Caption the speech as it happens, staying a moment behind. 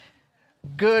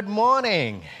Good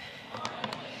morning.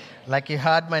 Like you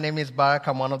heard, my name is Barak.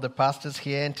 I'm one of the pastors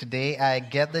here, and today I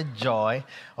get the joy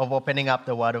of opening up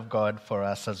the Word of God for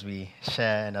us as we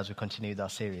share and as we continue with our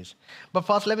series. But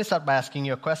first, let me start by asking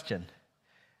you a question.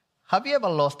 Have you ever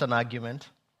lost an argument?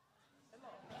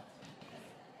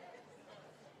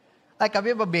 Like, have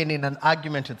you ever been in an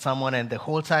argument with someone and the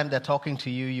whole time they're talking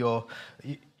to you,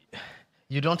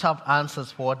 you don't have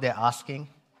answers for what they're asking?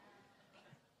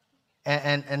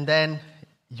 And then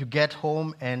you get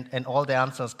home and all the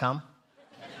answers come?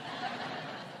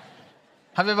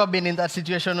 Have you ever been in that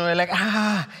situation where you're like,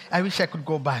 I wish I could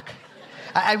go back.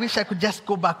 I wish I could just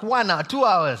go back 1 hour, 2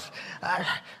 hours.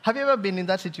 Have you ever been in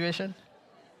that situation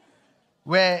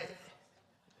where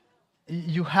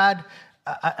you had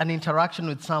an interaction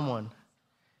with someone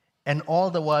and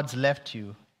all the words left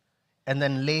you, and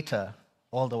then later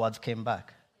all the words came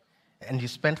back? And you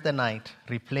spent the night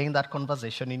replaying that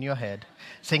conversation in your head,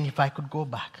 saying, if I could go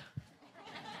back.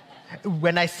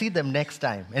 When I see them next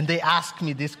time, and they ask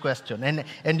me this question,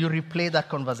 and you replay that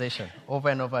conversation over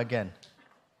and over again.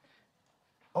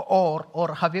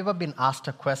 Or have you ever been asked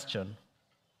a question,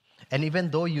 and even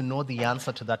though you know the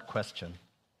answer to that question,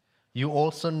 you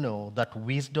also know that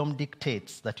wisdom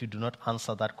dictates that you do not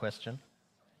answer that question?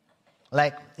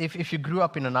 Like, if you grew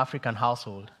up in an African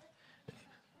household,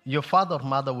 your father or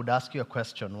mother would ask you a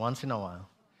question once in a while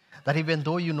that even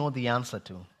though you know the answer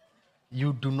to,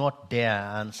 you do not dare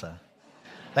answer.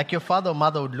 Like your father or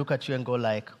mother would look at you and go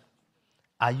like,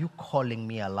 are you calling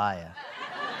me a liar?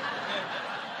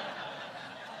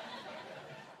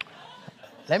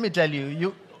 Let me tell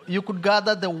you, you could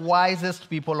gather the wisest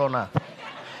people on earth.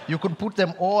 You could put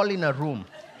them all in a room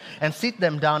and sit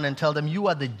them down and tell them, you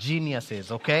are the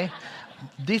geniuses, okay?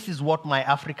 This is what my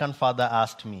African father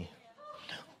asked me.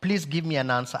 Please give me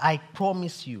an answer. I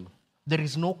promise you, there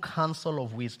is no counsel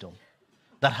of wisdom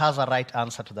that has a right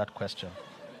answer to that question.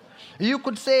 You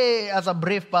could say, as a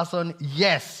brave person,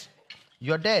 yes,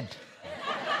 you're dead.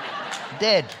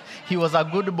 Dead. He was a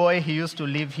good boy. He used to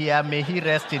live here. May he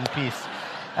rest in peace.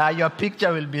 Your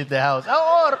picture will be in the house.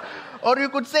 Or you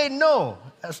could say, no,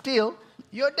 still,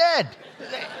 you're dead.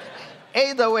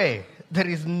 Either way, there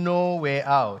is no way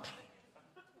out.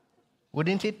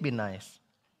 Wouldn't it be nice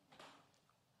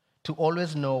to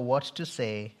always know what to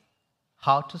say,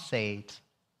 how to say it,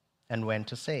 and when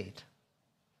to say it?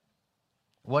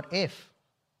 What if,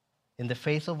 in the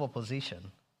face of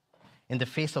opposition, in the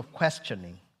face of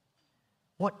questioning,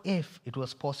 what if it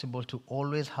was possible to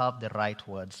always have the right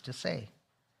words to say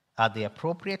at the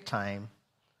appropriate time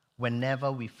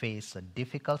whenever we face a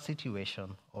difficult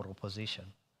situation or opposition?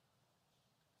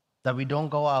 That we don't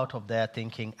go out of there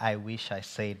thinking, I wish I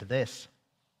said this.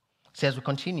 See, as we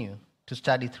continue to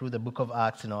study through the book of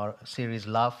Acts in our series,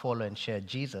 Love, Follow, and Share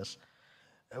Jesus,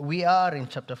 we are in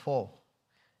chapter 4.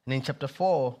 And in chapter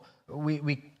 4,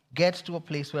 we get to a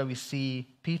place where we see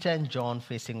Peter and John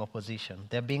facing opposition.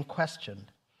 They're being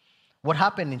questioned. What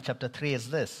happened in chapter 3 is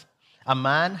this. A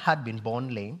man had been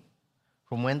born lame.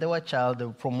 From when they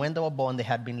were born, they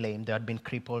had been lame. They had been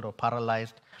crippled or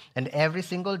paralyzed. And every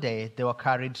single day, they were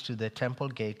carried to the temple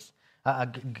gates, a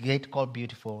gate called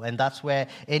Beautiful. And that's where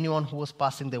anyone who was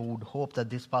passing there would hope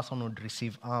that this person would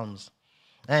receive alms.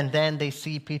 And then they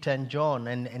see Peter and John,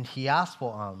 and he asks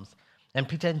for alms. And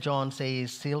Peter and John say,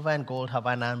 silver and gold have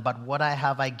I none, but what I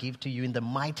have I give to you in the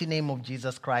mighty name of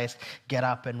Jesus Christ. Get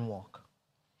up and walk.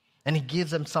 And he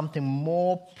gives them something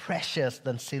more precious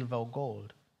than silver or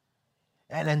gold.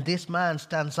 And then this man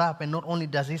stands up, and not only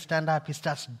does he stand up, he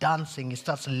starts dancing, he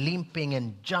starts limping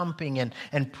and jumping and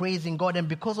praising God. And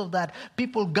because of that,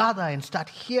 people gather and start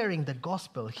hearing the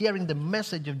gospel, hearing the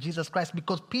message of Jesus Christ,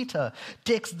 because Peter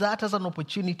takes that as an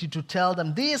opportunity to tell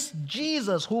them, this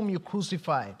Jesus whom you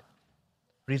crucified,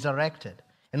 resurrected.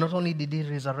 And not only did he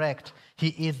resurrect,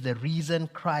 he is the risen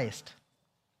Christ.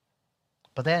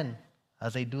 But then,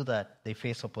 as they do that, they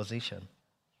face opposition.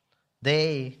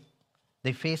 They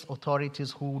face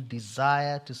authorities who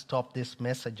desire to stop this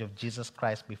message of Jesus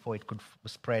Christ before it could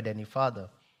spread any further.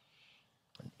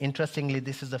 Interestingly,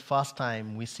 this is the first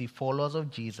time we see followers of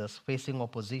Jesus facing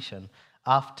opposition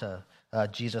after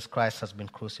Jesus Christ has been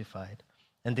crucified.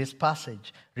 And this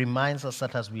passage reminds us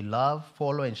that as we love,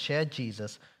 follow, and share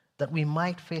Jesus, that we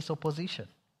might face opposition.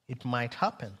 It might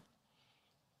happen.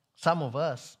 Some of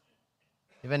us,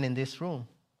 even in this room,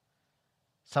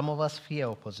 some of us fear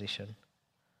opposition.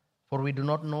 For we do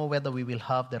not know whether we will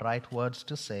have the right words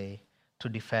to say to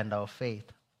defend our faith.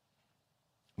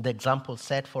 The example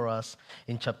set for us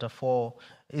in chapter 4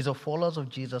 is of followers of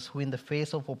Jesus who in the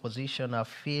face of opposition are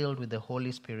filled with the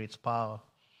Holy Spirit's power.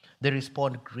 They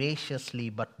respond graciously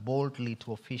but boldly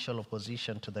to official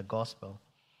opposition to the gospel.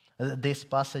 This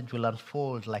passage will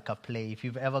unfold like a play. If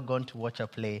you've ever gone to watch a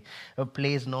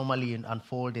plays normally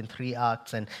unfold in 3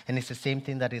 acts, and it's the same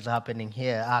thing that is happening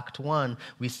here. Act 1,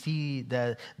 we see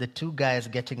the 2 guys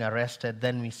getting arrested.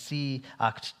 Then we see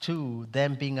Act 2,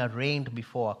 them being arraigned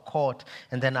before a court.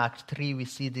 And then Act 3, we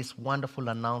see this wonderful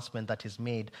announcement that is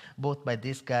made, both by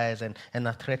these guys and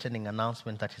a threatening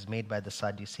announcement that is made by the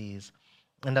Sadducees.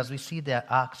 And as we see their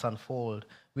acts unfold,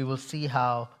 we will see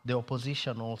how the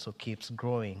opposition also keeps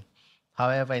growing.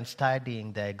 However, in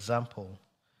studying their example,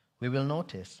 we will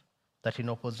notice that in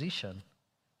opposition,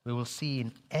 we will see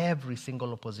in every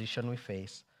single opposition we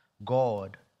face,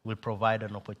 God will provide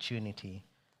an opportunity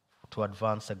to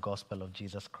advance the gospel of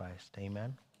Jesus Christ.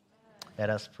 Amen? Let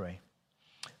us pray.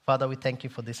 Father, we thank you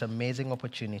for this amazing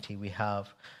opportunity we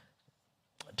have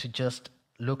to just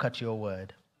look at your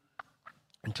word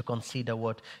and to consider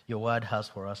what your word has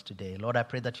for us today. Lord, I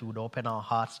pray that you would open our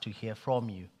hearts to hear from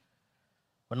you.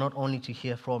 But not only to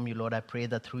hear from you, Lord, I pray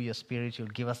that through your Spirit you'll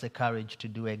give us the courage to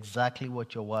do exactly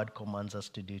what your word commands us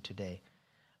to do today.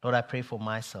 Lord, I pray for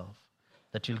myself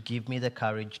that you'll give me the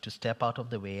courage to step out of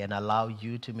the way and allow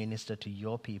you to minister to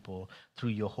your people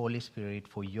through your Holy Spirit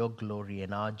for your glory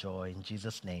and our joy. In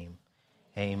Jesus' name,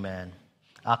 amen.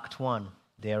 Act 1,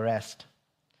 the arrest.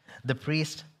 The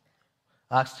priest,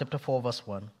 Acts chapter 4, verse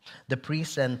 1. The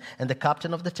priest and the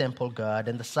captain of the temple guard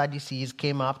and the Sadducees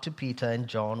came up to Peter and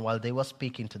John while they were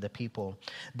speaking to the people.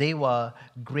 They were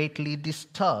greatly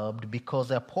disturbed because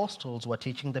the apostles were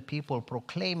teaching the people,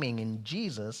 proclaiming in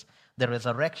Jesus the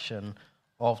resurrection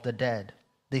of the dead.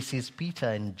 This is Peter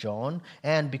and John,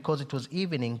 and because it was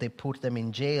evening, they put them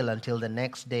in jail until the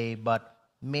next day, but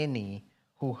many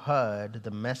who heard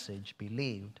the message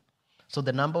believed. So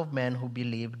the number of men who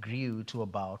believed grew to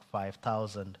about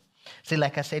 5,000. See,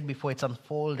 like I said before, it's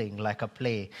unfolding like a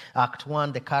play. Act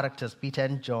 1, the characters, Peter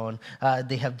and John,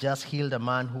 they have just healed a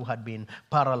man who had been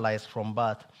paralyzed from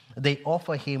birth. They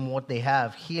offer him what they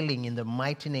have, healing in the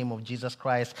mighty name of Jesus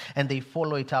Christ, and they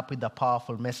follow it up with a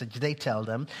powerful message. They tell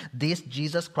them, this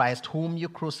Jesus Christ, whom you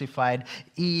crucified,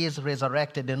 is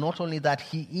resurrected. And not only that,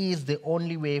 he is the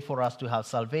only way for us to have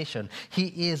salvation.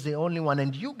 He is the only one.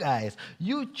 And you guys,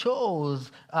 you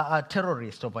chose a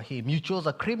terrorist over him. You chose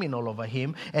a criminal over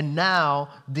him. And now,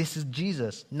 this is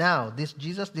Jesus. Now, this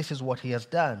Jesus, this is what he has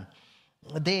done.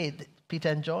 Peter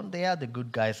and John, they are the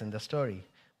good guys in the story.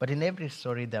 But in every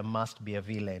story, there must be a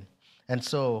villain. And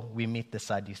so we meet the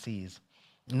Sadducees.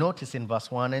 Notice in verse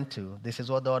 1 and 2, this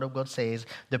is what the word of God says.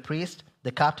 The priest,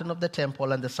 the captain of the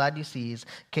temple, and the Sadducees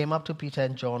came up to Peter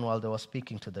and John while they were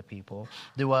speaking to the people.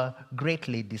 They were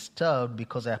greatly disturbed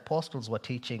because the apostles were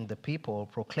teaching the people,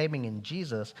 proclaiming in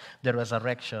Jesus the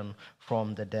resurrection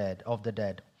from the dead, of the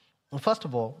dead. First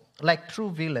of all, like true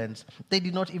villains, they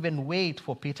did not even wait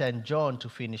for Peter and John to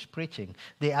finish preaching.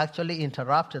 They actually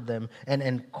interrupted them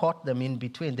and caught them in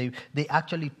between. They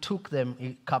actually took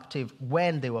them captive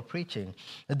when they were preaching.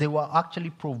 They were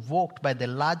actually provoked by the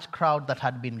large crowd that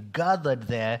had been gathered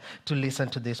there to listen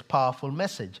to this powerful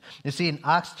message. You see, in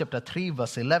Acts chapter 3,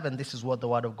 verse 11, this is what the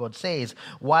word of God says.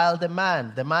 While the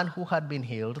man who had been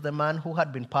healed, the man who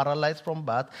had been paralyzed from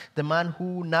birth, the man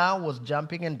who now was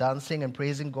jumping and dancing and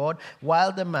praising God,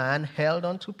 while the man held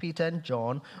on to Peter and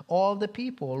John, all the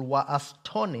people were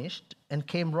astonished and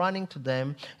came running to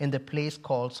them in the place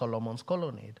called Solomon's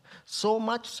Colonnade. So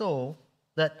much so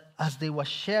that as they were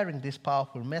sharing this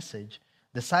powerful message,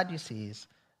 the Sadducees,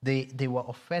 they were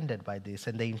offended by this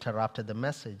and they interrupted the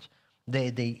message.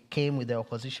 They came with their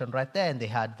opposition right there and they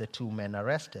had the 2 men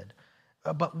arrested.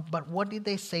 But what did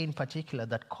they say in particular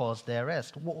that caused the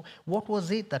arrest? What was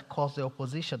it that caused the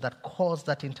opposition, that caused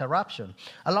that interruption?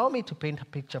 Allow me to paint a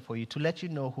picture for you to let you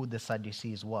know who the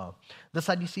Sadducees were. The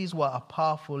Sadducees were a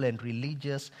powerful and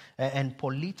religious and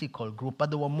political group,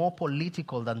 but they were more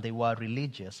political than they were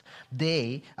religious.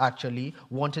 They actually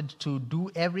wanted to do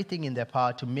everything in their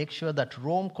power to make sure that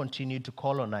Rome continued to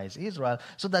colonize Israel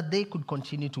so that they could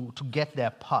continue to get their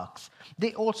perks.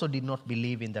 They also did not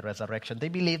believe in the resurrection. They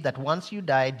believed that once you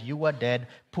died, you were dead,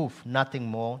 poof, nothing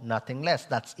more, nothing less.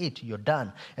 That's it, you're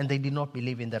done. And they did not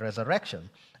believe in the resurrection.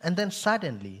 And then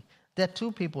suddenly, there are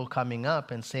 2 people coming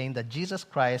up and saying that Jesus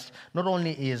Christ not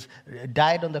only is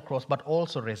died on the cross, but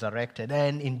also resurrected.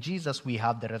 And in Jesus, we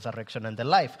have the resurrection and the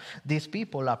life. These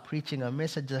people are preaching a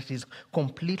message that is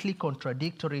completely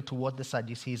contradictory to what the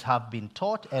Sadducees have been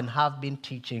taught and have been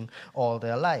teaching all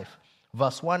their life.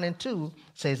 Verse 1 and 2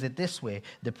 says it this way.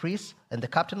 The priests and the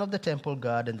captain of the temple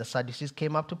guard and the Sadducees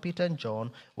came up to Peter and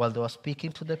John while they were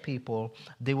speaking to the people.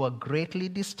 They were greatly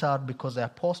disturbed because the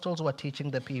apostles were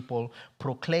teaching the people,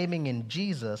 proclaiming in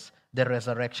Jesus the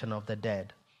resurrection of the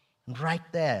dead. And right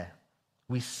there,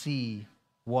 we see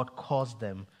what caused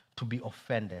them to be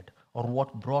offended or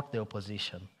what brought the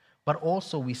opposition. But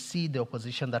also we see the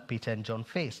opposition that Peter and John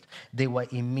faced. They were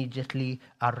immediately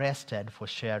arrested for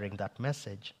sharing that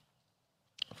message.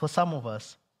 For some of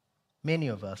us, many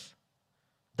of us,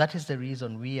 that is the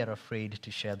reason we are afraid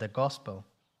to share the gospel,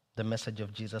 the message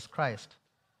of Jesus Christ.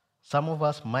 Some of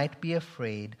us might be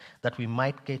afraid that we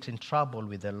might get in trouble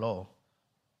with the law,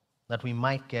 that we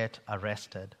might get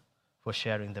arrested for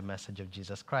sharing the message of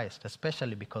Jesus Christ,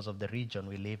 especially because of the region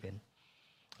we live in.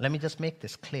 Let me just make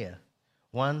this clear.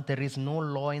 One, there is no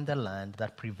law in the land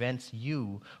that prevents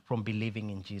you from believing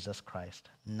in Jesus Christ.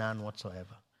 None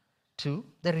whatsoever. Two,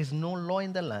 there is no law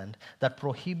in the land that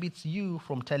prohibits you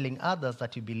from telling others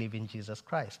that you believe in Jesus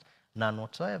Christ. None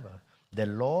whatsoever. The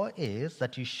law is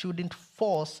that you shouldn't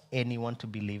force anyone to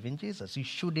believe in Jesus. You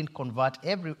shouldn't convert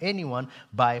anyone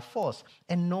by force.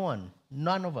 And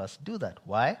none of us do that.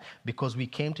 Why? Because we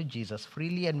came to Jesus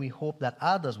freely and we hope that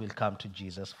others will come to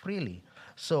Jesus freely.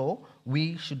 So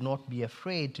we should not be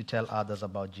afraid to tell others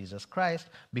about Jesus Christ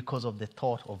because of the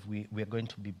thought of we're going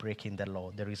to be breaking the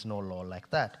law. There is no law like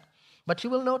that. But you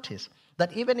will notice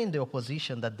that even in the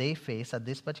opposition that they face at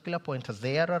this particular point as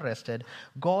they are arrested,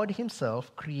 God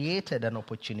himself created an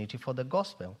opportunity for the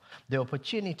gospel. The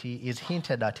opportunity is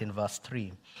hinted at in verse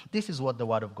 3. This is what the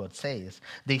word of God says.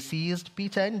 They seized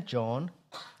Peter and John,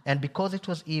 and because it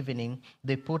was evening,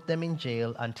 they put them in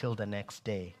jail until the next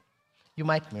day. You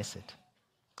might miss it.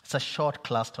 It's a short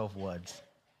cluster of words.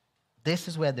 This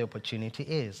is where the opportunity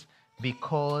is,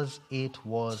 because it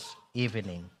was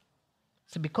evening.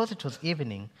 So because it was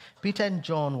evening, Peter and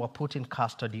John were put in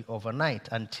custody overnight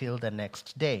until the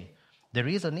next day. The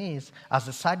reason is, as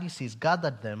the Sadducees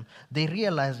gathered them, they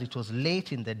realized it was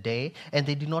late in the day and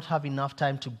they did not have enough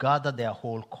time to gather their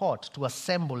whole court, to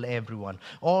assemble everyone,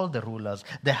 all the rulers,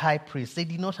 the high priests. They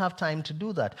did not have time to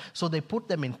do that. So they put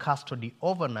them in custody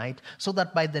overnight so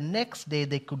that by the next day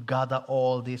they could gather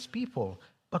all these people.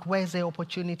 But where is the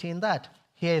opportunity in that?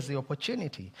 Here is the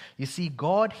opportunity. You see,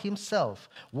 God himself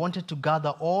wanted to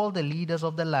gather all the leaders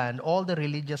of the land, all the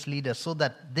religious leaders, so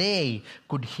that they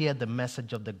could hear the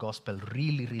message of the gospel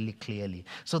really, really clearly.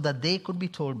 So that they could be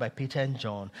told by Peter and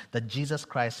John that Jesus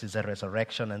Christ is the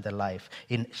resurrection and the life.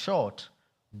 In short,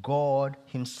 God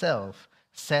himself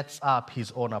sets up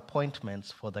his own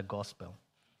appointments for the gospel.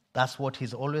 That's what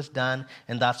he's always done,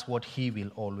 and that's what he will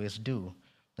always do.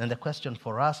 And the question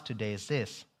for us today is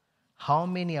this. How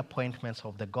many appointments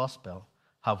of the gospel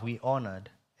have we honored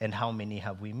and how many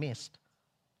have we missed?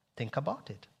 Think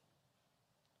about it.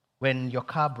 When your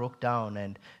car broke down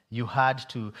and you had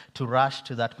to rush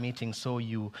to that meeting, so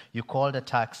you called a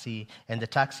taxi and the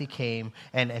taxi came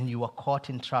and you were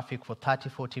caught in traffic for 30,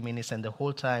 40 minutes and the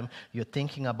whole time you're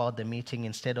thinking about the meeting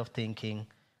instead of thinking,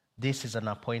 this is an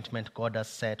appointment God has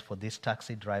set for this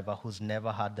taxi driver who's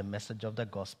never heard the message of the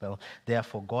gospel.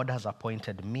 Therefore, God has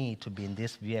appointed me to be in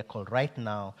this vehicle right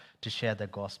now to share the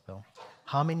gospel.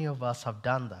 How many of us have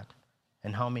done that?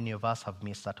 And how many of us have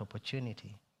missed that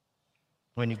opportunity?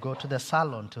 When you go to the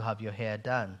salon to have your hair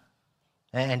done,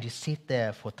 and you sit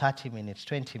there for 30 minutes,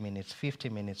 20 minutes, 50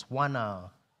 minutes, 1 hour,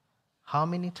 how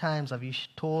many times have you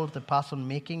told the person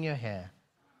making your hair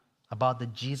about the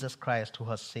Jesus Christ who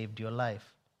has saved your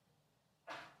life?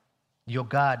 Your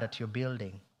guard at your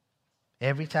building,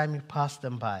 every time you pass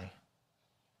them by,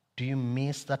 do you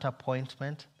miss that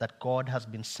appointment that God has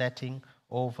been setting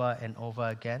over and over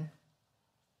again?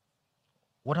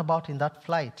 What about in that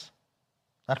flight?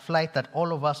 That flight that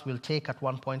all of us will take at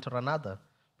one point or another,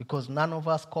 because none of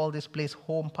us call this place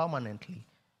home permanently.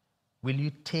 Will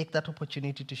you take that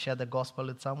opportunity to share the gospel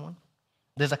with someone?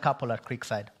 There's a couple at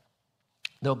Creekside.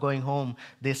 They were going home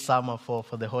this summer for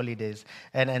the holidays.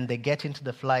 And they get into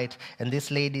the flight, and this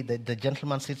lady, the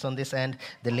gentleman sits on this end,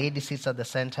 the lady sits at the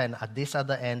center, and at this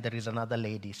other end, there is another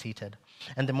lady seated.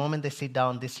 And the moment they sit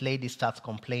down, this lady starts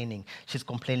complaining. She's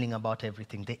complaining about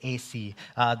everything, the AC,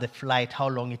 the flight, how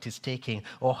long it is taking,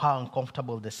 or how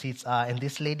uncomfortable the seats are. And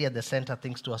this lady at the center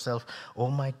thinks to herself,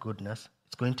 oh my goodness,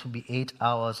 it's going to be 8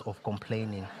 hours of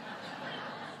complaining.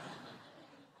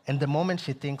 And the moment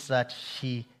she thinks that,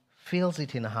 she feels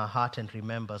it in her heart and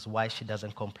remembers why she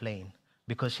doesn't complain.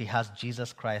 Because she has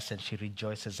Jesus Christ and she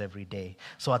rejoices every day.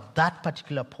 So at that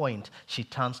particular point, she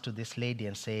turns to this lady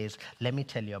and says, let me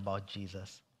tell you about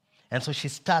Jesus. And so she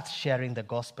starts sharing the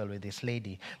gospel with this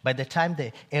lady. By the time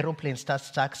the aeroplane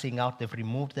starts taxiing out, they've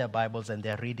removed their Bibles and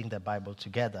they're reading the Bible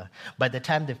together. By the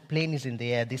time the plane is in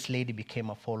the air, this lady became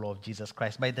a follower of Jesus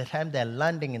Christ. By the time they're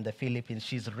landing in the Philippines,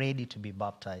 she's ready to be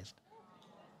baptized.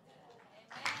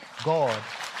 God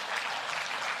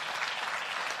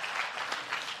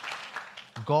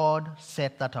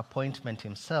set that appointment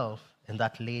himself, and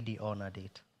that lady honored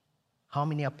it. How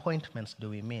many appointments do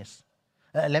we miss?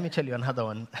 Let me tell you another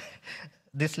one.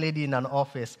 This lady in an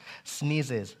office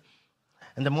sneezes.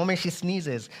 And the moment she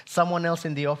sneezes, someone else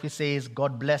in the office says,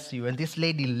 God bless you. And this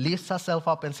lady lifts herself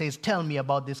up and says, tell me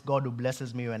about this God who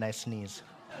blesses me when I sneeze.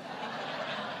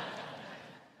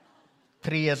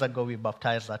 3 years ago, we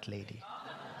baptized that lady.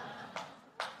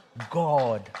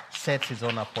 God sets his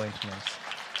own appointments.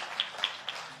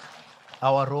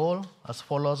 Our role as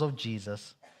followers of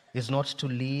Jesus is not to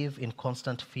live in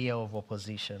constant fear of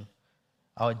opposition.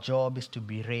 Our job is to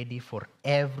be ready for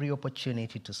every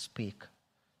opportunity to speak.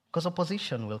 Because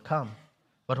opposition will come,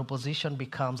 but opposition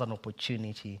becomes an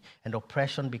opportunity, and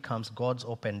oppression becomes God's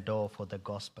open door for the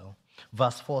gospel.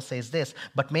 Verse 4 says this,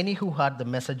 but many who heard the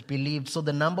message believed, so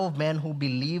the number of men who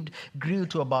believed grew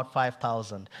to about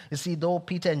 5,000. You see, though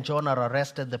Peter and John are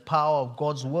arrested, the power of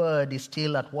God's word is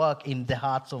still at work in the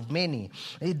hearts of many.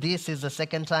 This is the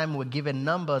second time we're given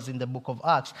numbers in the book of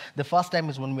Acts. The first time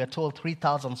is when we are told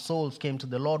 3,000 souls came to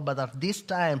the Lord, but at this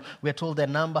time we're told their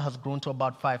number has grown to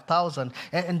about 5,000.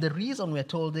 And the reason we're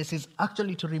told this is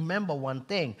actually to remember one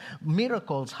thing.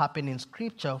 Miracles happen in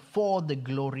Scripture for the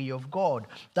glory of God.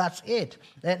 That's it.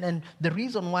 And the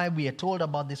reason why we are told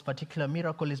about this particular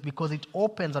miracle is because it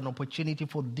opens an opportunity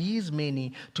for these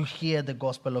many to hear the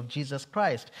gospel of Jesus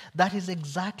Christ. That is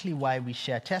exactly why we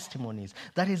share testimonies.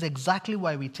 That is exactly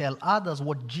why we tell others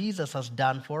what Jesus has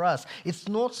done for us. It's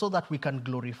not so that we can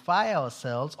glorify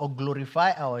ourselves or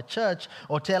glorify our church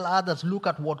or tell others, look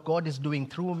at what God is doing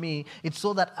through me. It's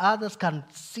so that others can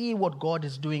see what God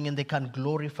is doing and they can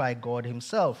glorify God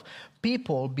himself.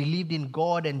 People believed in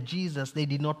God and Jesus. They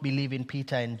did not believe in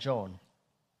Peter and John.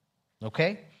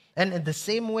 Okay? And in the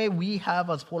same way we have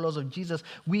as followers of Jesus,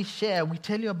 we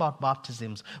tell you about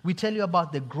baptisms. We tell you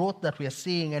about the growth that we are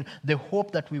seeing and the hope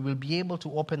that we will be able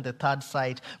to open the third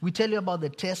site. We tell you about the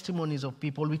testimonies of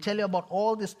people. We tell you about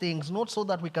all these things, not so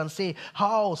that we can say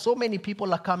how so many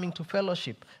people are coming to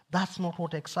fellowship. That's not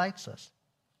what excites us.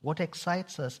 What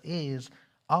excites us is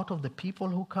out of the people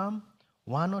who come,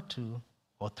 1 or 2,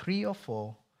 or 3 or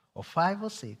 4, or 5 or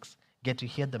 6 get to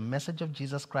hear the message of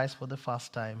Jesus Christ for the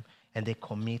first time, and they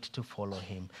commit to follow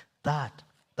him. That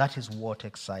is what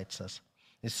excites us.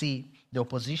 You see, the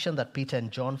opposition that Peter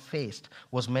and John faced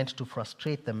was meant to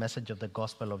frustrate the message of the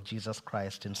gospel of Jesus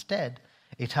Christ. Instead,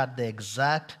 it had the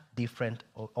exact different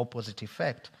opposite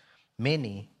effect.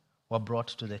 Many were brought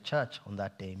to the church on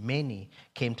that day. Many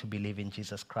came to believe in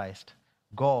Jesus Christ.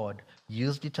 God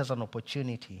used it as an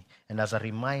opportunity and as a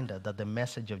reminder that the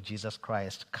message of Jesus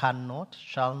Christ cannot,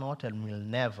 shall not, and will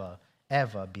never,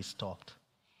 ever be stopped.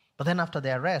 But then after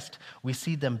the arrest, we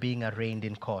see them being arraigned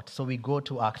in court. So we go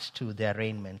to Act 2, the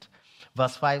arraignment.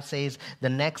 Verse 5 says, the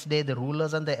next day the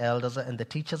rulers and the elders and the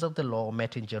teachers of the law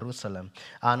met in Jerusalem.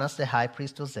 Annas the high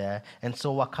priest was there, and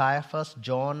so were Caiaphas,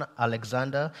 John,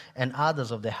 Alexander, and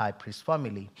others of the high priest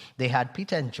family. They had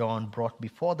Peter and John brought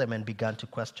before them and began to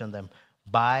question them.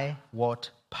 By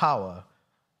what power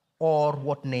or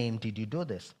what name did you do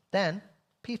this? Then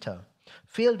Peter,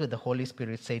 filled with the Holy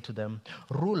Spirit, said to them,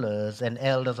 rulers and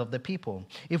elders of the people,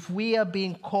 if we are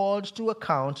being called to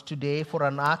account today for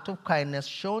an act of kindness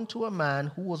shown to a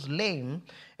man who was lame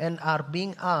and are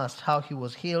being asked how he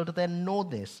was healed, then know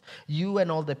this, you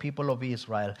and all the people of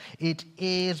Israel, it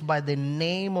is by the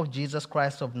name of Jesus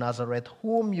Christ of Nazareth,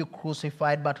 whom you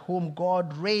crucified, but whom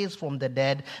God raised from the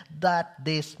dead, that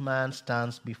this man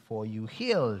stands before you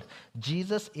healed.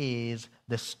 Jesus is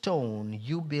the stone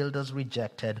you builders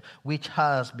rejected, which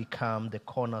has become the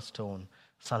cornerstone.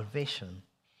 Salvation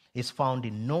is found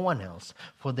in no one else,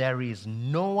 for there is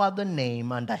no other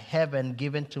name under heaven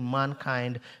given to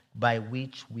mankind by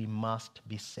which we must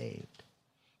be saved.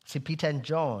 See, Peter and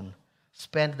John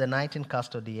spent the night in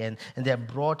custody, and they are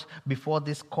brought before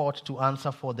this court to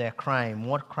answer for their crime,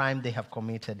 what crime they have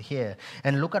committed here.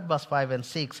 And look at verse 5 and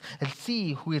 6 and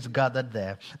see who is gathered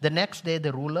there. The next day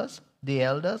the rulers, the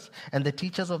elders, and the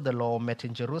teachers of the law met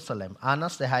in Jerusalem.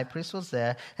 Annas the high priest was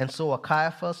there, and so were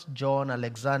Caiaphas, John,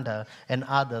 Alexander, and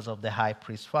others of the high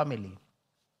priest family.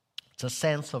 It's a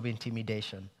sense of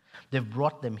intimidation. They've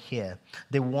brought them here.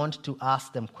 They want to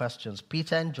ask them questions.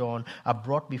 Peter and John are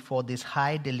brought before this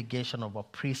high delegation of a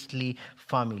priestly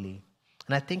family.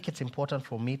 And I think it's important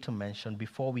for me to mention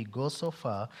before we go so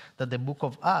far that the book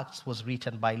of Acts was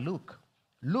written by Luke.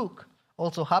 Luke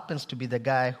also happens to be the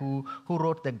guy who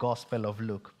wrote the Gospel of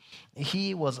Luke.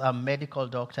 He was a medical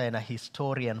doctor and a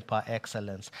historian par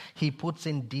excellence. He puts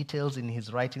in details in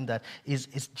his writing that is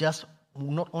just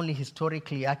not only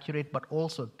historically accurate, but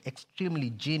also extremely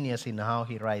genius in how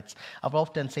he writes. I've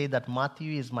often said that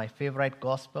Matthew is my favorite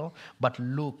gospel, but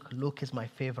Luke is my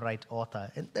favorite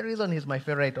author. And the reason he's my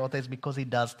favorite author is because he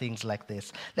does things like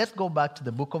this. Let's go back to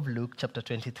the book of Luke, chapter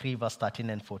 23, verse 13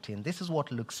 and 14. This is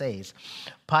what Luke says.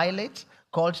 Pilate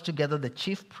called together the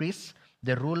chief priests,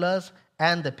 the rulers,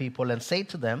 and the people, and said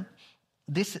to them,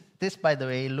 this, by the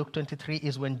way, Luke 23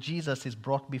 is when Jesus is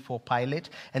brought before Pilate,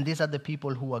 and these are the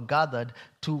people who are gathered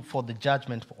for the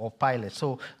judgment of Pilate.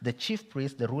 So the chief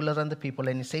priests, the rulers, and the people,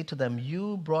 and he said to them,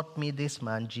 you brought me this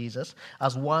man, Jesus,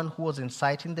 as one who was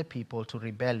inciting the people to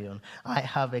rebellion. I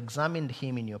have examined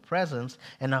him in your presence,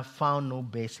 and have found no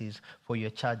basis for your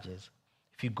charges.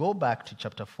 If you go back to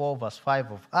chapter 4, verse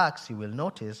 5 of Acts, you will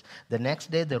notice the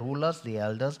next day the rulers, the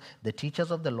elders, the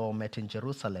teachers of the law met in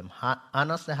Jerusalem.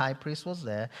 Annas the high priest was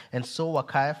there, and so were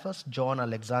Caiaphas, John,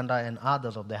 Alexander, and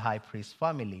others of the high priest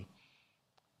family.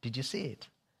 Did you see it?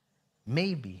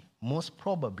 Maybe, most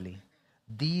probably,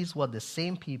 these were the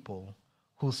same people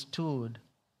who stood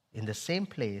in the same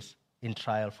place in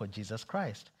trial for Jesus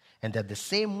Christ. And they're the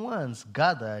same ones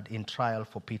gathered in trial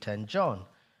for Peter and John.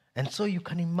 And so you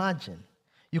can imagine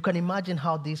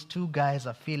how these two guys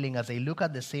are feeling as they look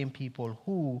at the same people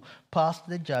who passed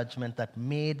the judgment that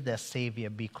made their Savior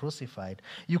be crucified.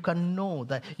 You can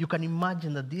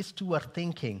imagine that these two are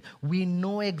thinking, we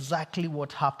know exactly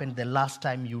what happened the last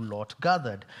time you Lord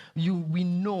gathered. We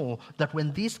know that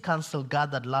when this council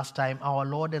gathered last time, our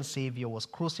Lord and Savior was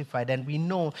crucified, and we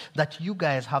know that you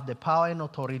guys have the power and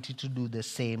authority to do the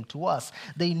same to us.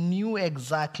 They knew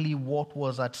exactly what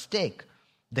was at stake.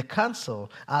 The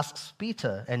council asks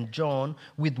Peter and John,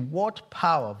 with what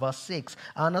power? Verse 6,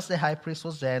 Annas the high priest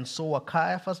was there, and so were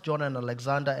Caiaphas, John, and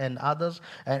Alexander, and others,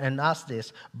 and asked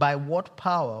this, by what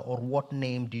power or what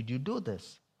name did you do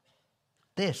this?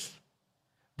 This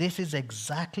is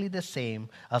exactly the same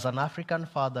as an African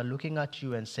father looking at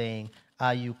you and saying,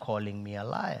 are you calling me a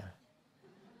liar?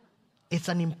 It's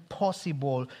an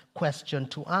impossible question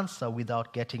to answer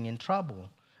without getting in trouble.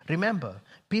 Remember,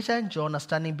 Peter and John are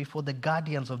standing before the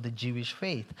guardians of the Jewish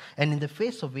faith, and in the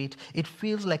face of it, it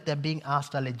feels like they're being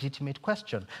asked a legitimate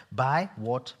question. By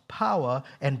what power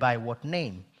and by what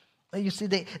name? You see,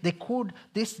 the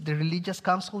religious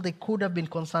council, they could have been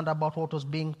concerned about what was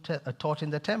being taught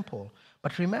in the temple.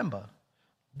 But remember,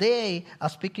 they are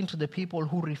speaking to the people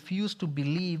who refuse to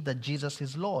believe that Jesus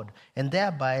is Lord, and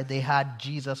thereby they had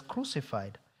Jesus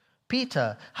crucified.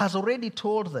 Peter has already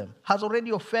told them, has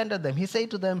already offended them. He said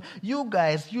to them, you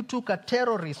guys, you took a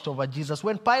terrorist over Jesus.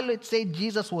 When Pilate said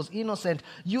Jesus was innocent,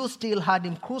 you still had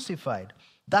him crucified.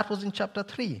 That was in chapter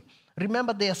 3.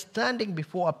 Remember, they are standing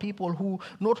before a people who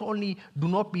not only do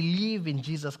not believe in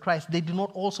Jesus Christ, they do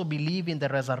not also believe in the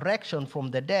resurrection from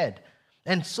the dead.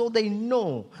 And so they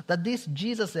know that this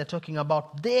Jesus they're talking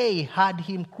about, they had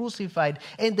him crucified,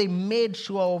 and they made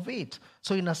sure of it.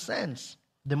 So in a sense,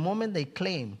 the moment they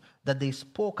claim that they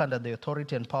spoke under the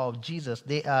authority and power of Jesus,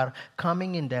 they are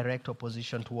coming in direct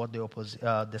opposition to what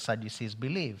the Sadducees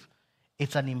believe.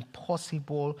 It's an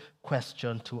impossible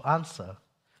question to answer.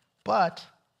 But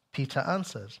Peter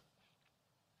answers.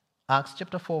 Acts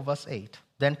chapter 4, verse 8.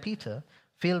 Then Peter,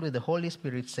 filled with the Holy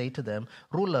Spirit, said to them,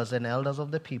 rulers and elders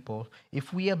of the people,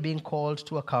 if we are being called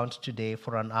to account today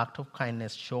for an act of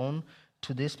kindness shown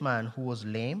to this man who was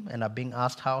lame and are being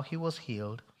asked how he was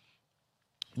healed,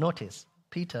 notice,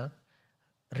 Peter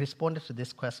responded to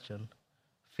this question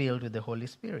filled with the Holy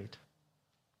Spirit.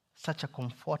 Such a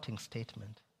comforting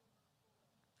statement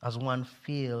as one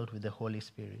filled with the Holy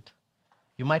Spirit.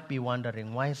 You might be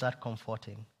wondering, why is that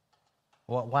comforting?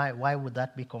 Why would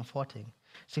that be comforting?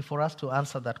 See, for us to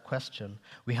answer that question,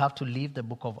 we have to leave the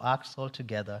book of Acts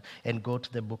altogether and go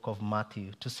to the book of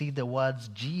Matthew to see the words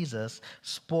Jesus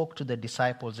spoke to the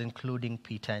disciples, including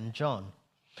Peter and John.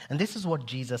 And this is what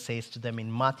Jesus says to them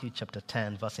in Matthew chapter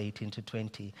 10, verse 18 to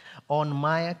 20. On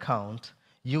my account,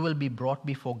 you will be brought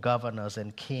before governors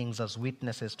and kings as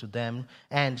witnesses to them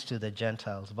and to the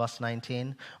Gentiles. Verse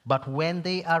 19, but when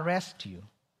they arrest you,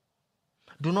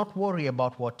 do not worry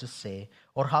about what to say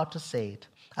or how to say it.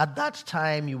 At that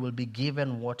time you will be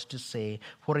given what to say,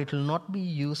 for it will not be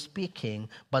you speaking,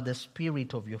 but the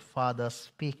Spirit of your Father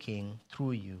speaking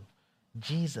through you.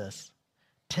 Jesus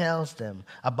tells them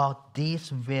about this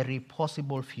very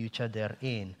possible future they're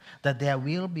in, that there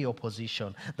will be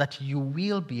opposition, that you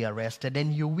will be arrested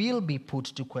and you will be put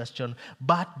to question,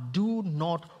 but do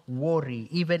not worry.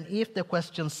 Even if the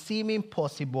questions seem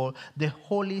impossible, the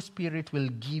Holy Spirit will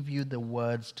give you the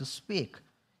words to speak.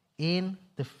 In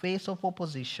the face of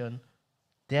opposition,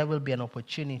 there will be an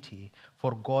opportunity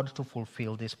for God to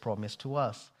fulfill this promise to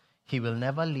us. He will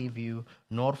never leave you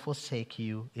nor forsake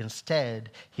you.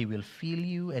 Instead, he will fill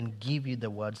you and give you the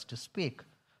words to speak.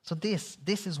 So this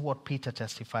is what Peter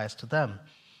testifies to them.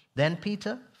 Then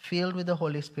Peter, filled with the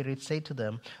Holy Spirit, said to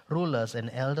them, rulers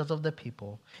and elders of the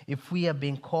people, if we are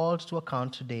being called to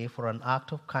account today for an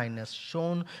act of kindness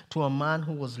shown to a man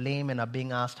who was lame and are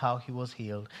being asked how he was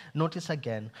healed. Notice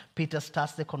again, Peter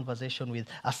starts the conversation with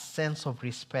a sense of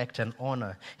respect and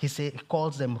honor. He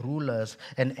calls them rulers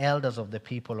and elders of the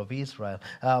people of Israel.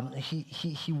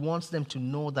 He wants them to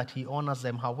know that he honors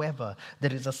them. However,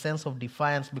 there is a sense of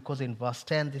defiance because in verse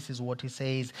 10, this is what he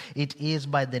says, it is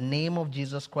by the name of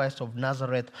Jesus Christ of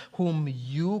Nazareth, whom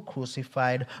you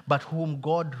crucified, but whom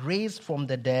God raised from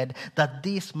the dead, that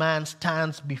this man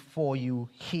stands before you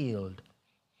healed.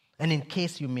 And in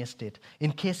case you missed it,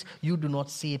 in case you do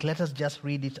not see it, let us just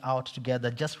read it out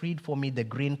together. Just read for me the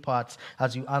green parts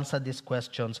as you answer these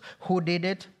questions. Who did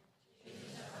it?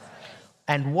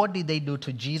 And what did they do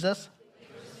to Jesus?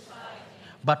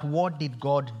 But what did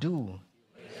God do?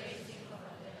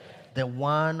 The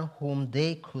one whom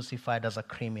they crucified as a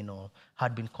criminal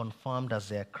had been confirmed as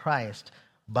their Christ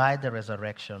by the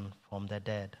resurrection from the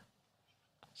dead.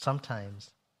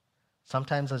 Sometimes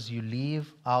as you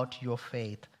live out your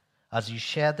faith, as you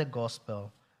share the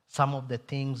gospel, some of the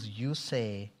things you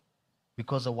say,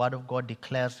 because the word of God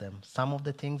declares them, some of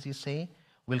the things you say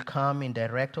will come in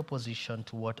direct opposition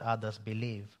to what others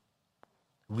believe.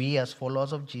 We as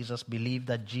followers of Jesus believe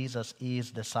that Jesus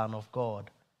is the Son of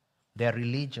God. There are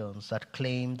religions that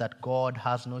claim that God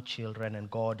has no children and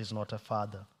God is not a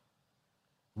father.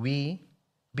 We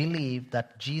believe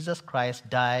that Jesus Christ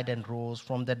died and rose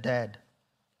from the dead.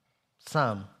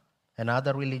 Some and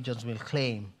other religions will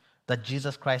claim that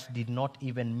Jesus Christ did not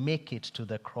even make it to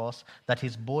the cross, that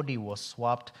his body was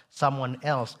swapped, someone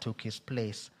else took his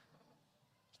place.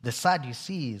 The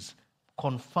Sadducees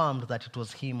confirmed that it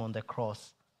was him on the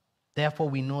cross. Therefore,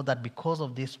 we know that because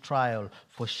of this trial,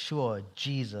 for sure,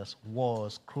 Jesus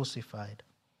was crucified.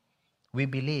 We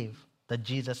believe that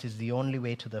Jesus is the only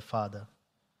way to the Father.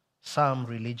 Some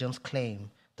religions claim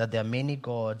that there are many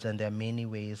gods and there are many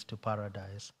ways to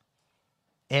paradise.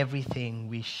 Everything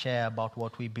we share about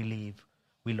what we believe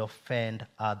will offend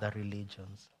other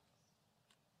religions.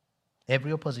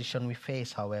 Every opposition we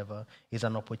face, however, is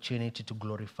an opportunity to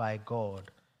glorify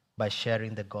God by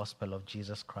sharing the gospel of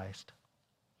Jesus Christ.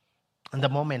 And the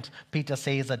moment Peter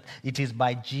says that it is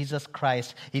by Jesus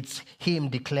Christ, it's him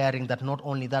declaring that not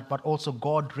only that, but also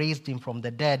God raised him from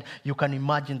the dead. You can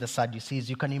imagine the Sadducees.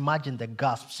 You can imagine the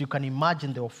gasps. You can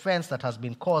imagine the offense that has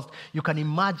been caused. You can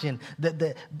imagine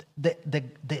the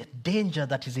danger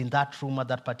that is in that room at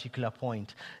that particular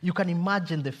point. You can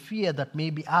imagine the fear that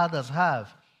maybe others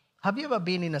have. Have you ever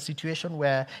been in a situation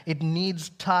where it needs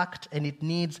tact and it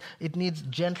needs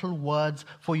gentle words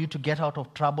for you to get out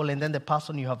of trouble, and then the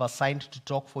person you have assigned to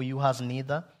talk for you has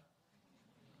neither?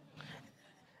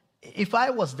 If I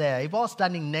was there, if I was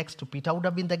standing next to Peter, I would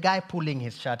have been the guy pulling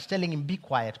his shirt, telling him, be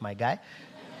quiet, my guy.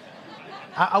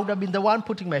 I would have been the one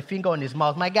putting my finger on his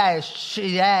mouth. My guy,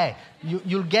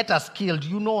 you'll get us killed.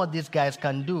 You know what these guys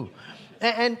can do.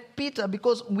 And Peter,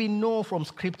 because we know from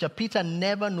Scripture, Peter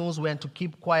never knows when to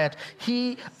keep quiet.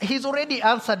 He's already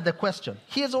answered the question.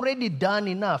 He has already done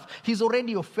enough. He's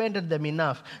already offended them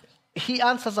enough. He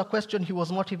answers a question he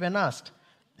was not even asked.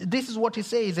 This is what he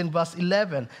says in verse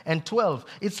 11 and 12.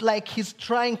 It's like he's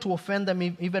trying to offend them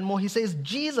even more. He says,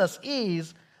 Jesus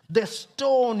is the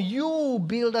stone you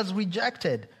builders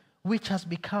rejected, which has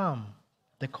become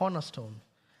the cornerstone.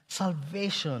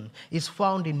 Salvation is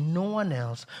found in no one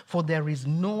else, for there is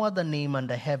no other name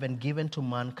under heaven given to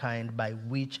mankind by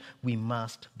which we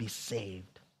must be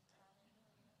saved.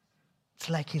 It's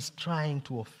like he's trying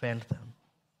to offend them.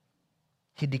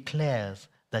 He declares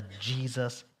that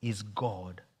Jesus is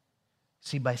God.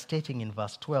 See, by stating in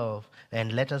verse 12,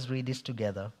 and let us read this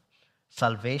together,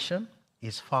 salvation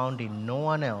is found in no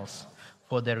one else,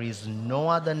 for there is no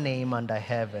other name under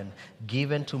heaven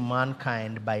given to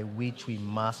mankind by which we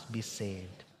must be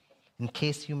saved. In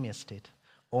case you missed it,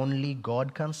 only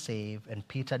God can save, and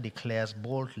Peter declares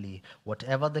boldly,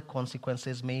 whatever the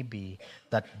consequences may be,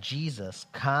 that Jesus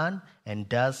can and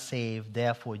does save,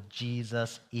 therefore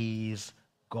Jesus is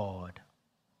God.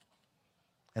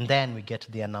 And then we get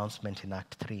to the announcement in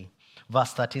Act 3.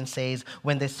 Verse 13 says,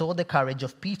 when they saw the courage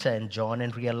of Peter and John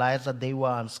and realized that they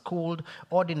were unschooled,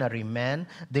 ordinary men,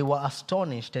 they were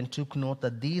astonished and took note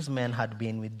that these men had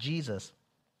been with Jesus.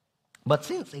 But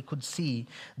since they could see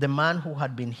the man who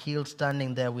had been healed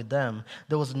standing there with them,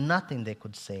 there was nothing they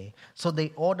could say. So they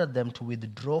ordered them to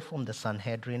withdraw from the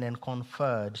Sanhedrin and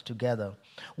conferred together.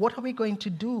 "What are we going to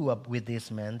do with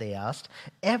these men?" they asked.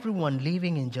 "Everyone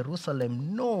living in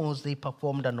Jerusalem knows they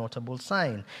performed a notable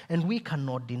sign, and we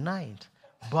cannot deny it.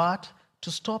 But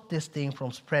to stop this thing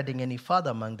from spreading any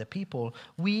further among the people,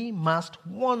 we must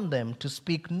warn them to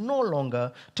speak no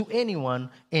longer to anyone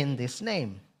in this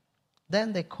name."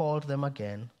 Then they called them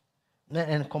again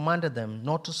and commanded them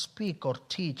not to speak or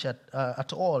teach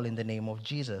at all in the name of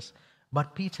Jesus.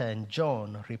 But Peter and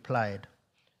John replied,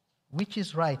 "Which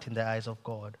is right in the eyes of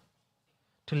God,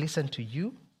 to listen to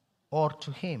you or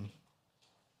to him?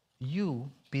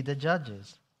 You be the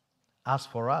judges. As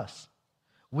for us,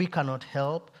 we cannot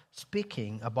help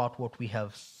speaking about what we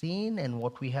have seen and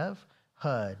what we have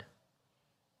heard."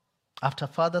 After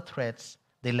further threats,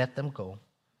 they let them go.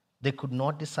 They could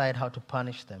not decide how to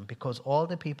punish them because all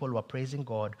the people were praising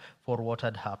God for what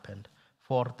had happened.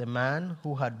 For the man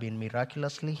who had been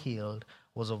miraculously healed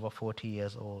was over 40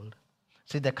 years old.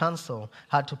 See, the council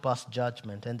had to pass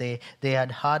judgment, and they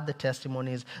had heard the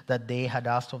testimonies that they had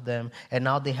asked of them, and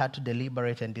now they had to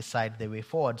deliberate and decide the way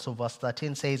forward. So verse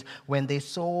 13 says, "When they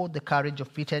saw the courage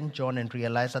of Peter and John and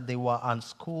realized that they were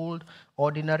unschooled,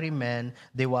 ordinary men,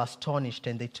 they were astonished,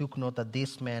 and they took note that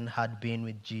these men had been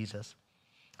with Jesus."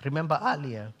 Remember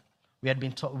earlier,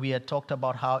 we had talked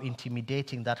about how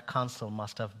intimidating that council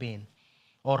must have been,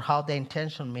 or how their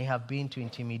intention may have been to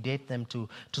intimidate them to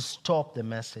stop the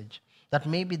message. That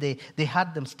maybe they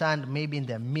had them stand maybe in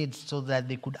their midst so that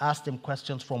they could ask them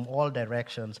questions from all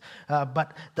directions.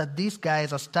 But that these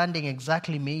guys are standing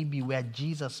exactly maybe where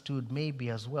Jesus stood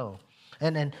maybe as well.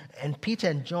 And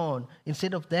Peter and John,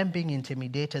 instead of them being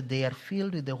intimidated, they are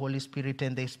filled with the Holy Spirit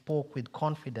and they spoke with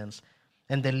confidence.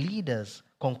 And the leaders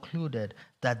concluded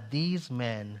that these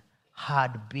men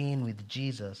had been with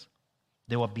Jesus.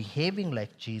 They were behaving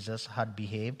like Jesus had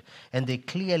behaved, and they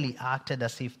clearly acted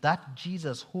as if that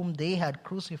Jesus whom they had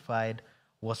crucified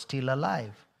was still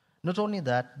alive. Not only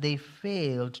that, they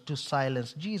failed to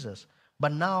silence Jesus,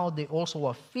 but now they also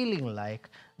were feeling like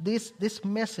this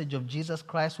message of Jesus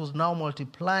Christ was now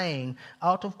multiplying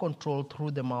out of control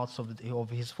through the mouths of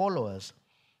his followers.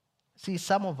 See,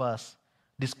 some of us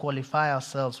disqualify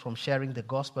ourselves from sharing the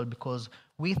gospel because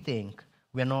we think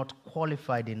we're not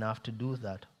qualified enough to do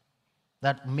that.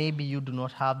 That maybe you do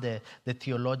not have the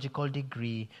theological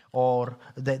degree or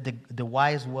the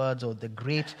wise words or the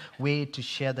great way to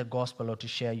share the gospel or to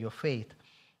share your faith.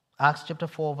 Acts chapter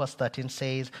 4 verse 13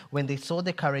 says, "When they saw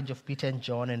the courage of Peter and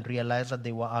John and realized that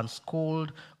they were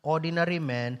unschooled, ordinary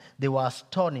men, they were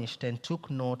astonished and took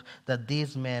note that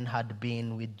these men had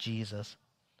been with Jesus."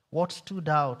 What stood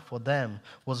out for them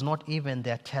was not even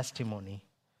their testimony,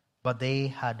 but they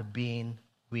had been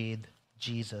with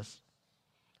Jesus.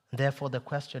 Therefore, the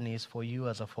question is for you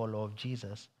as a follower of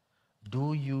Jesus,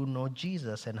 do you know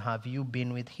Jesus and have you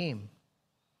been with him?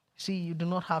 See, you do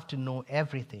not have to know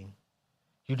everything.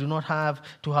 You do not have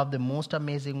to have the most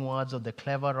amazing words or the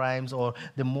clever rhymes or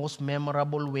the most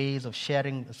memorable ways of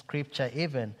sharing scripture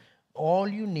even. All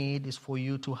you need is for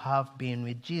you to have been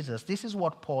with Jesus. This is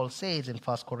what Paul says in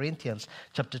 1 Corinthians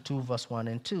chapter 2, verse 1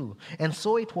 and 2. "And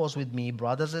so it was with me,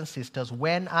 brothers and sisters,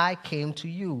 when I came to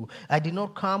you. I did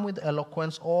not come with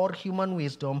eloquence or human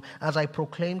wisdom as I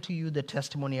proclaimed to you the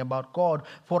testimony about God,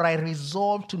 for I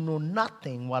resolved to know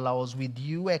nothing while I was with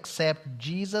you except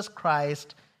Jesus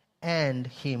Christ and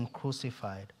him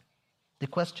crucified." The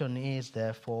question is,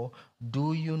 therefore,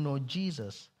 do you know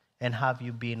Jesus and have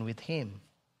you been with him?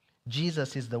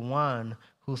 Jesus is the one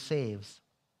who saves.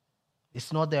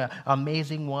 It's not the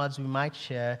amazing words we might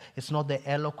share. It's not the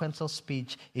eloquence of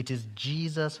speech. It is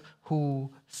Jesus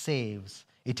who saves.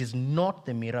 It is not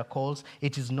the miracles.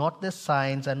 It is not the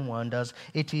signs and wonders.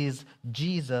 It is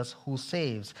Jesus who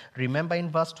saves. Remember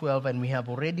in verse 12, and we have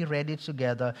already read it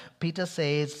together, Peter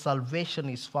says, "Salvation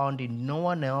is found in no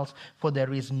one else, for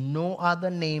there is no other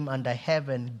name under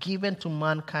heaven given to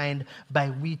mankind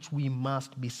by which we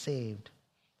must be saved."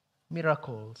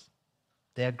 Miracles,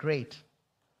 they are great.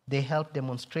 They help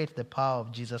demonstrate the power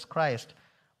of Jesus Christ,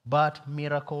 but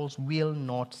miracles will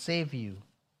not save you.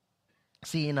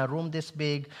 See, in a room this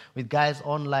big, with guys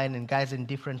online and guys in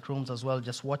different rooms as well,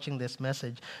 just watching this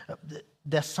message,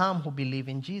 there's some who believe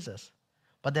in Jesus,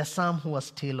 but there's some who are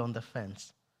still on the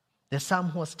fence. There's some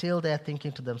who are still there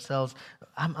thinking to themselves,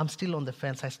 I'm still on the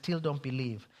fence, I still don't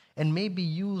believe. And maybe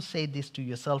you say this to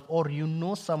yourself, or you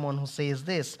know someone who says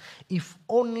this, "If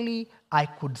only I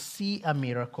could see a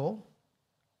miracle,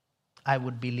 I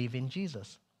would believe in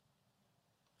Jesus."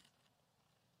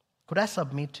 Could I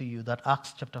submit to you that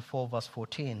Acts chapter 4 verse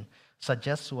 14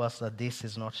 suggests to us that this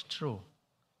is not true.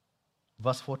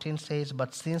 Verse 14 says,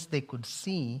 "But since they could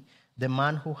see the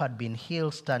man who had been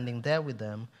healed standing there with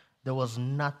them, there was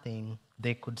nothing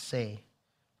they could say.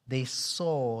 They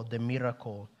saw the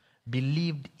miracle,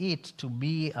 believed it to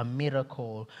be a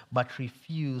miracle, but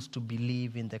refused to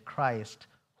believe in the Christ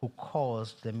who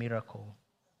caused the miracle."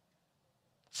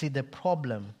 See, the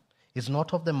problem is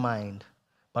not of the mind,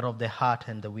 but of the heart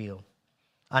and the will.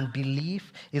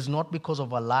 Unbelief is not because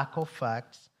of a lack of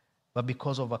facts, but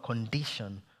because of a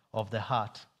condition of the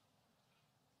heart.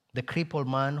 The crippled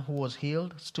man who was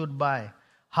healed stood by.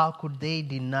 How could they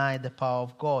deny the power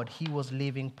of God? He was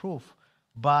living proof,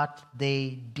 but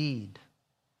they did.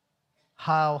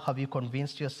 How have you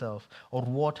convinced yourself, or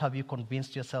what have you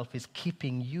convinced yourself is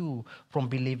keeping you from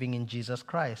believing in Jesus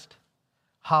Christ?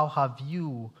 How have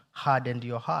you hardened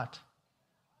your heart?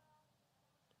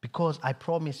 Because I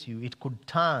promise you, it could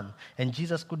turn, and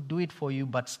Jesus could do it for you,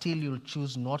 but still you'll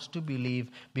choose not to believe,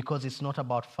 because it's not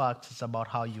about facts, it's about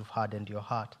how you've hardened your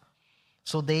heart.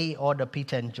 So they order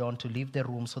Peter and John to leave the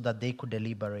room so that they could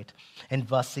deliberate. In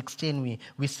verse 16,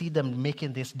 we see them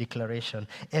making this declaration.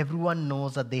 Everyone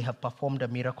knows that they have performed a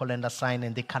miracle and a sign,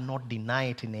 and they cannot deny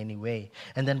it in any way.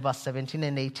 And then verse 17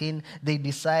 and 18, they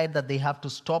decide that they have to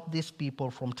stop these people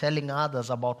from telling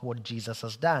others about what Jesus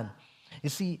has done. You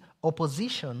see,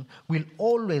 opposition will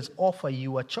always offer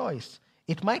you a choice.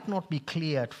 It might not be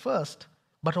clear at first,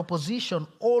 but opposition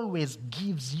always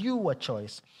gives you a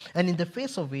choice. And in the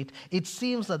face of it, it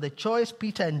seems that the choice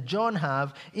Peter and John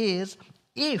have is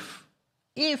if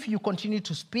you continue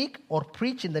to speak or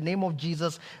preach in the name of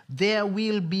Jesus, there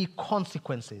will be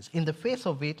consequences. In the face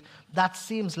of it, that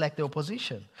seems like the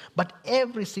opposition. But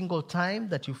every single time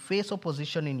that you face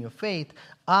opposition in your faith,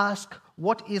 ask,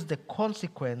 what is the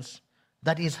consequence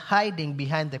that is hiding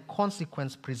behind the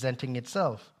consequence presenting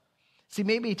itself? See,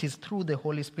 maybe it is through the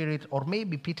Holy Spirit, or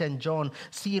maybe Peter and John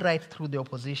see right through the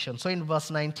opposition. So in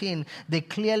verse 19, they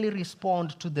clearly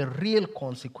respond to the real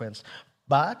consequence.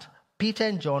 But Peter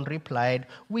and John replied,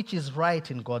 "Which is right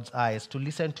in God's eyes, to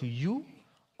listen to you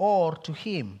or to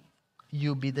him?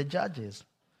 You be the judges."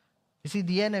 You see,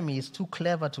 the enemy is too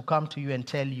clever to come to you and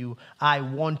tell you, "I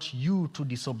want you to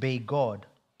disobey God."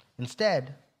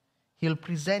 Instead, he'll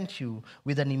present you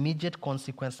with an immediate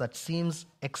consequence that seems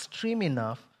extreme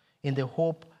enough in the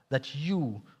hope that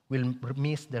you will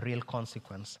miss the real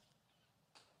consequence.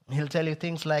 He'll tell you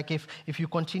things like, if you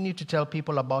continue to tell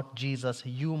people about Jesus,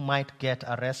 you might get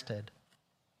arrested.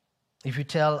 If you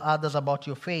tell others about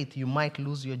your faith, you might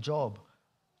lose your job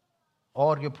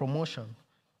or your promotion.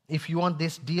 If you want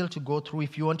this deal to go through,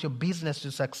 if you want your business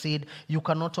to succeed, you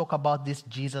cannot talk about this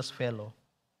Jesus fellow.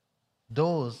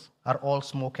 Those are all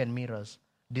smoke and mirrors,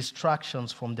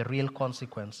 distractions from the real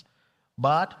consequence.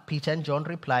 But Peter and John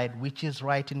replied, "Which is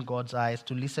right in God's eyes,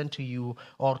 to listen to you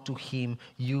or to him?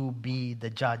 You be the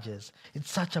judges."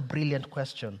 It's such a brilliant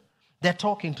question. They're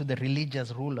talking to the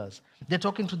religious rulers. They're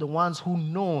talking to the ones who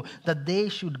know that they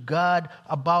should guard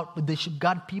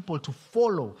people to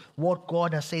follow what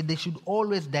God has said. They should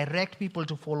always direct people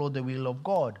to follow the will of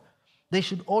God. They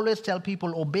should always tell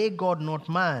people, "Obey God, not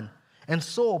man." And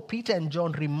so Peter and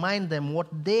John remind them what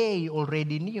they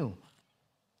already knew.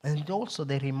 And also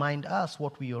they remind us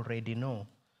what we already know.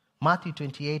 Matthew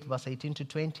 28, verse 18 to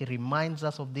 20 reminds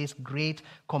us of this great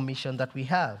commission that we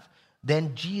have.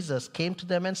 Then Jesus came to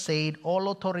them and said,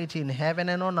 "All authority in heaven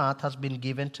and on earth has been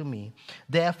given to me.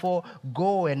 Therefore,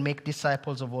 go and make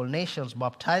disciples of all nations,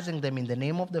 baptizing them in the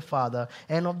name of the Father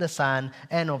and of the Son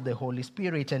and of the Holy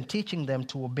Spirit, and teaching them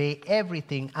to obey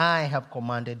everything I have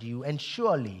commanded you. And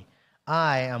surely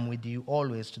I am with you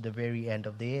always to the very end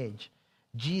of the age."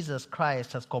 Jesus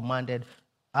Christ has commanded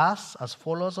us as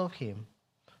followers of him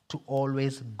to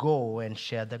always go and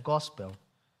share the gospel.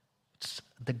 It's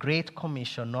the Great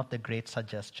Commission, not the Great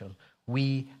Suggestion.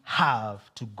 We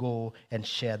have to go and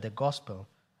share the gospel.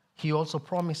 He also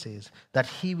promises that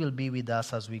he will be with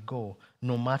us as we go,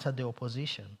 no matter the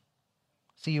opposition.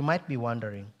 See, you might be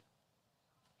wondering,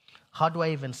 how do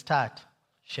I even start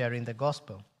sharing the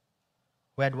gospel?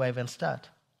 Where do I even start?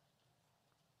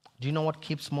 Do you know what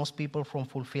keeps most people from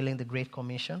fulfilling the Great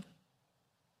Commission?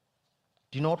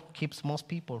 Do you know what keeps most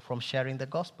people from sharing the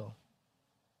gospel?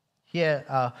 Here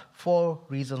are 4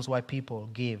 reasons why people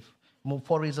give.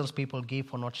 4 reasons people give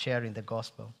for not sharing the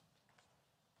gospel.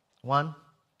 1,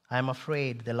 I'm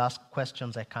afraid they'll ask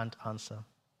questions I can't answer.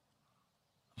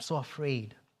 I'm so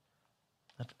afraid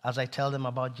that as I tell them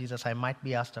about Jesus, I might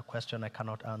be asked a question I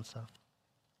cannot answer.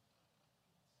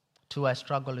 2, I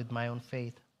struggle with my own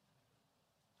faith.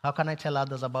 How can I tell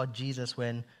others about Jesus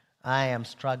when I am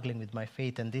struggling with my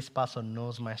faith and this person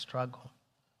knows my struggle?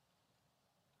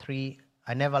 3,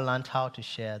 I never learned how to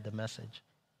share the message.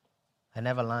 I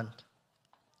never learned.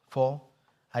 4,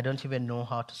 I don't even know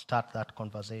how to start that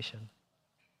conversation.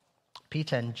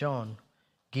 Peter and John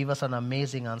give us an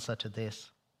amazing answer to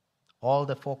this. All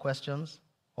the 4 questions,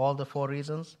 all the 4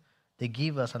 reasons, they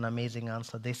give us an amazing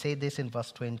answer. They say this in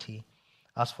verse 20.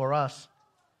 As for us,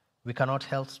 we cannot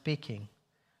help speaking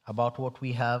about what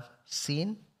we have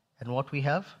seen and what we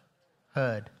have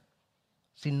heard.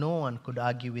 See, no one could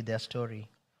argue with their story.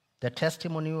 Their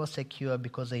testimony was secure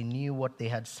because they knew what they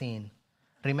had seen.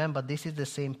 Remember, this is the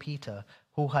same Peter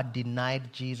who had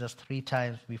denied Jesus 3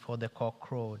 times before the cock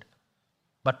crowed.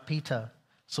 But Peter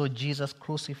saw Jesus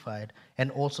crucified and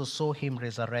also saw him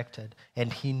resurrected,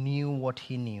 and he knew what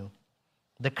he knew.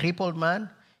 The crippled man,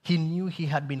 he knew he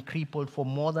had been crippled for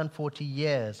more than 40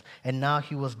 years, and now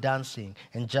he was dancing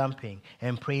and jumping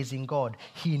and praising God.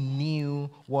 He knew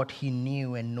what he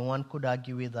knew, and no one could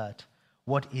argue with that.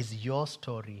 What is your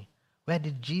story? Where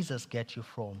did Jesus get you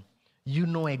from? You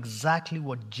know exactly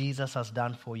what Jesus has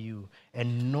done for you,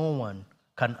 and no one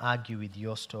can argue with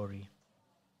your story.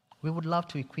 We would love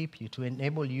to equip you, to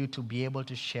enable you to be able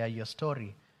to share your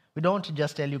story. We don't want to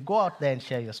just tell you, go out there and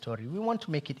share your story. We want to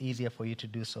make it easier for you to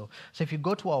do so. So if you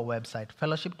go to our website,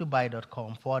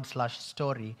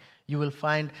 fellowshipdubai.com/story, you will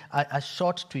find a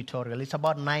short tutorial. It's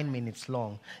about 9 minutes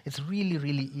long. It's really,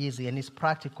 really easy, and it's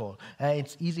practical.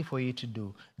 It's easy for you to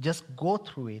do. Just go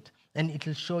through it, and it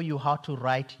will show you how to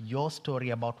write your story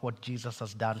about what Jesus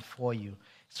has done for you.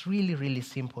 It's really, really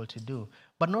simple to do.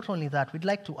 But not only that, we'd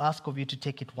like to ask of you to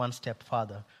take it one step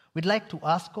further. We'd like to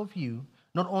ask of you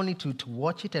not only to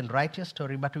watch it and write your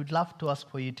story, but we'd love to ask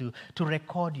for you to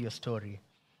record your story.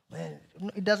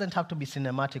 It doesn't have to be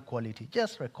cinematic quality.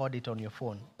 Just record it on your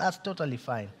phone. That's totally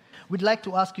fine. We'd like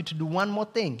to ask you to do one more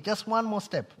thing, just one more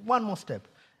step.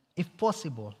 If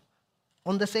possible,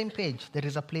 on the same page, there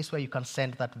is a place where you can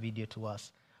send that video to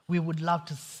us. We would love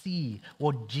to see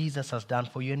what Jesus has done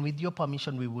for you, and with your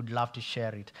permission, we would love to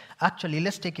share it. Actually,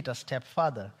 let's take it a step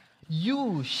further.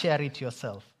 You share it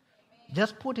yourself.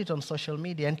 Just put it on social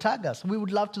media and tag us. We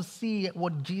would love to see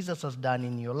what Jesus has done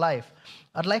in your life.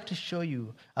 I'd like to show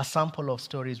you a sample of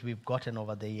stories we've gotten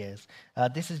over the years.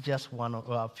 This is just one of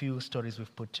a few stories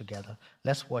we've put together.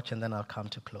 Let's watch, and then I'll come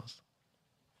to close.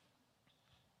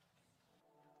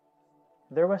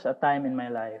 There was a time in my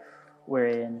life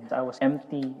wherein I was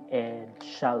empty and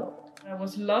shallow. I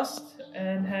was lost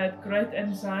and had great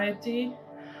anxiety.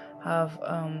 Have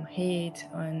hate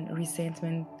and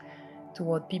resentment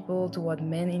toward people, toward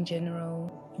men in general.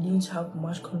 I didn't have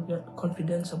much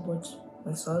confidence about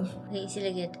myself. I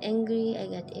easily get angry, I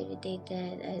get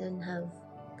irritated, I don't have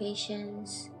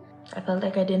patience. I felt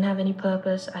like I didn't have any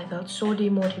purpose. I felt so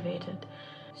demotivated,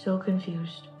 so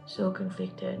confused, so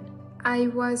conflicted. I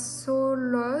was so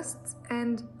lost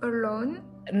and alone.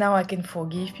 Now I can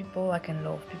forgive people, I can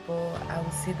love people. I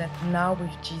will say that now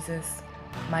with Jesus,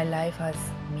 my life has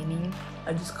meaning.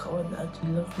 I discovered that He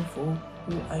loved me for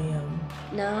who I am.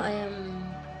 Now I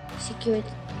am secured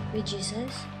with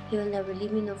Jesus. He will never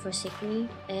leave me nor forsake me.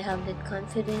 I have that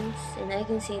confidence, and I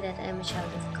can say that I am a child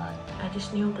of God. I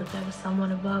just knew that there was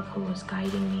someone above who was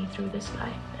guiding me through this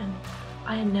life, and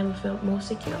I had never felt more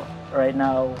secure. Right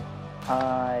now,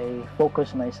 I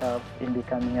focus myself in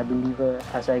becoming a believer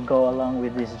as I go along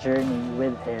with this journey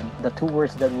with Him. The 2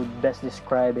 words that would best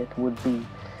describe it would be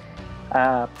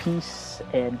peace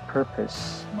and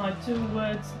purpose. My 2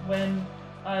 words when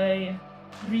I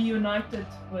reunited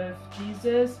with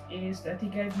Jesus is that He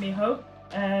gave me hope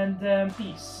and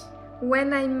peace.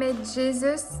 When I met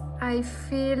Jesus, I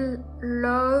feel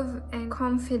love and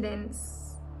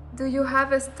confidence. Do you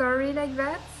have a story like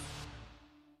that?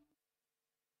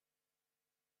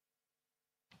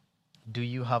 Do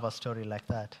you have a story like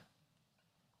that?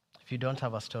 If you don't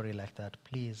have a story like that,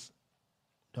 please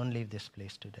don't leave this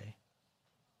place today.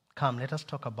 Come, let us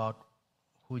talk about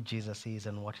who Jesus is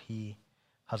and what He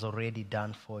has already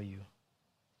done for you.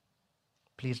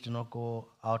 Please do not go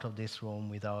out of this room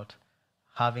without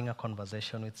having a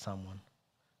conversation with someone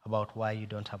about why you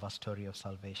don't have a story of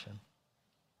salvation.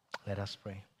 Let us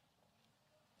pray.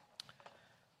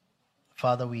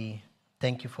 Father, we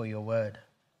thank You for Your word.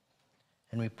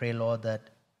 And we pray, Lord, that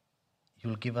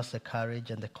You'll give us the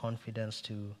courage and the confidence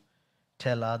to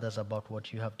tell others about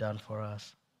what You have done for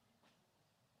us.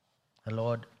 And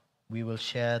Lord, we will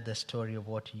share the story of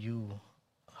what You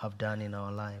have done in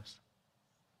our lives.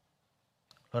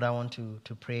 Lord, I want to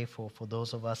pray for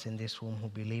those of us in this room who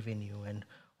believe in You and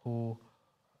who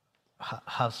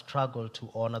have struggled to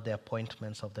honor the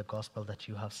appointments of the gospel that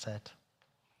You have set.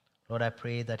 Lord, I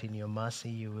pray that in Your mercy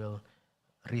You will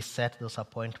reset those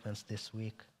appointments this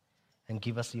week and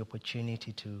give us the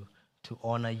opportunity to to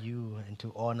honor you and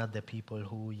to honor the people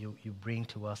who you bring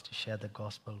to us to share the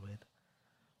gospel with.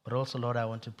 But also, Lord, I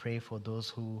want to pray for those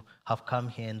who have come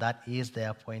here and that is their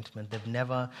appointment. They've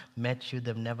never met you,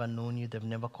 they've never known you, they've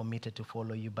never committed to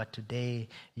follow you. But today,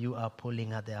 you are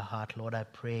pulling at their heart. Lord, I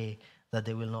pray that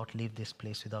they will not leave this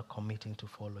place without committing to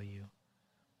follow you.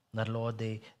 That, Lord,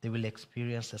 they will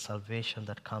experience the salvation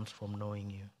that comes from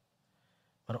knowing you.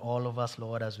 But all of us,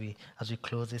 Lord, as we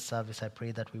close this service, I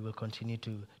pray that we will continue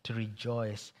to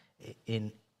rejoice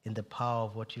in the power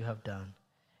of what you have done,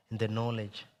 in the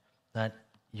knowledge that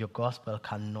your gospel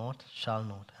cannot, shall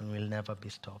not, and will never be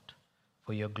stopped.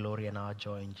 For your glory and our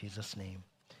joy in Jesus' name.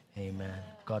 Amen.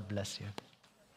 God bless you.